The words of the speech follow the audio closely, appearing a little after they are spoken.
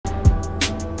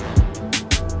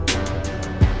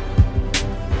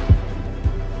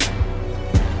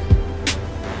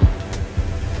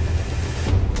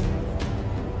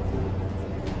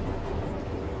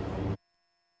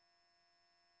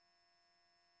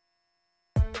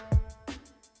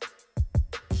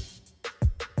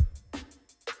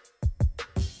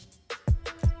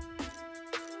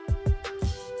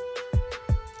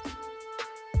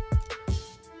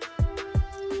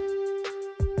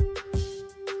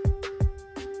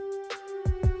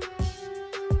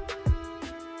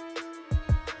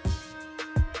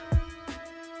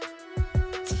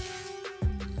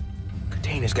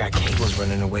container's got cables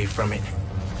running away from it.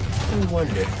 No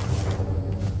wonder.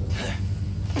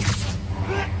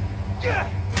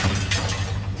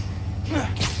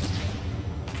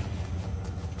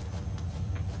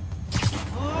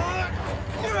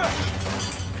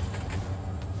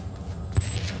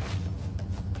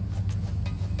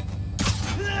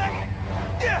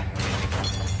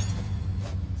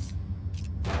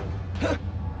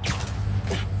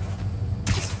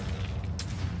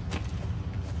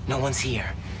 No one's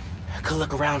here. I could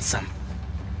look around some.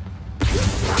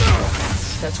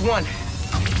 That's one.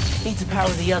 Need to power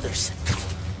the others.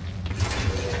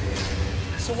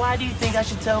 So why do you think I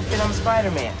should tell Finn I'm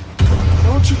Spider-Man?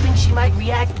 Don't you think she might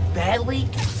react badly?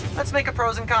 Let's make a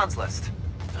pros and cons list.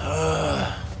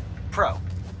 Pro.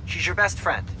 She's your best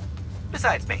friend.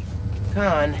 Besides me.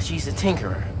 Con, she's a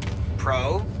tinkerer.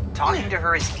 Pro. Talking to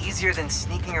her is easier than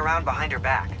sneaking around behind her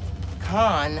back.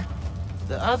 Con,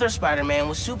 the other Spider-Man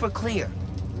was super clear.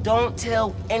 Don't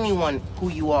tell anyone who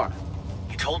you are.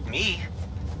 You told me.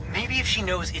 Maybe if she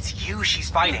knows it's you she's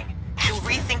fighting, she'll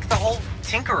rethink the whole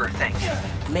tinkerer thing.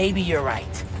 Maybe you're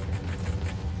right.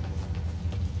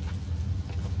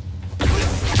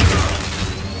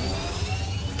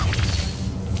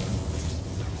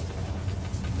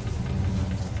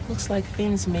 Looks like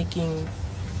Finn's making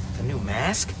a new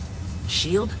mask?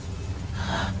 Shield?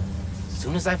 As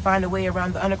soon as I find a way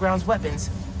around the Underground's weapons,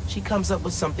 she comes up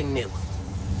with something new.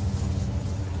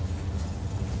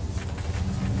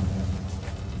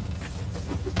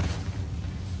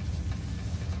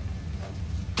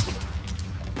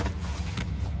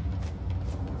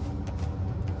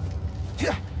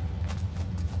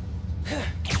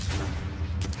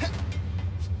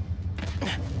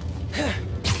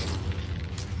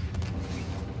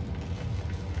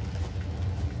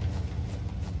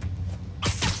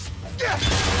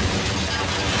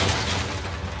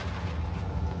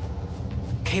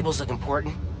 Cables look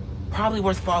important. Probably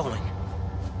worth following.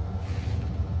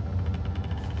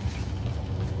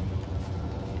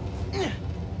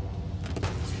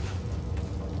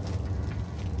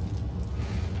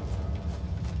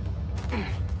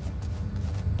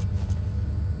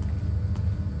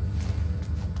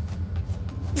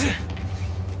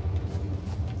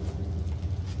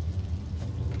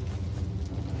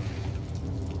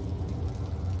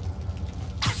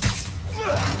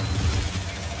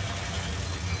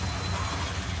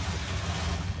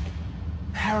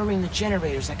 Powering the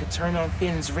generators that could turn on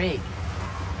Finn's rig.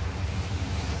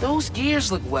 Those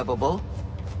gears look webbable.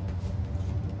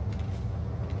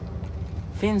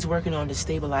 Finn's working on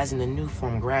destabilizing the new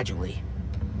form gradually,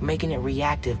 making it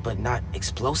reactive but not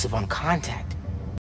explosive on contact.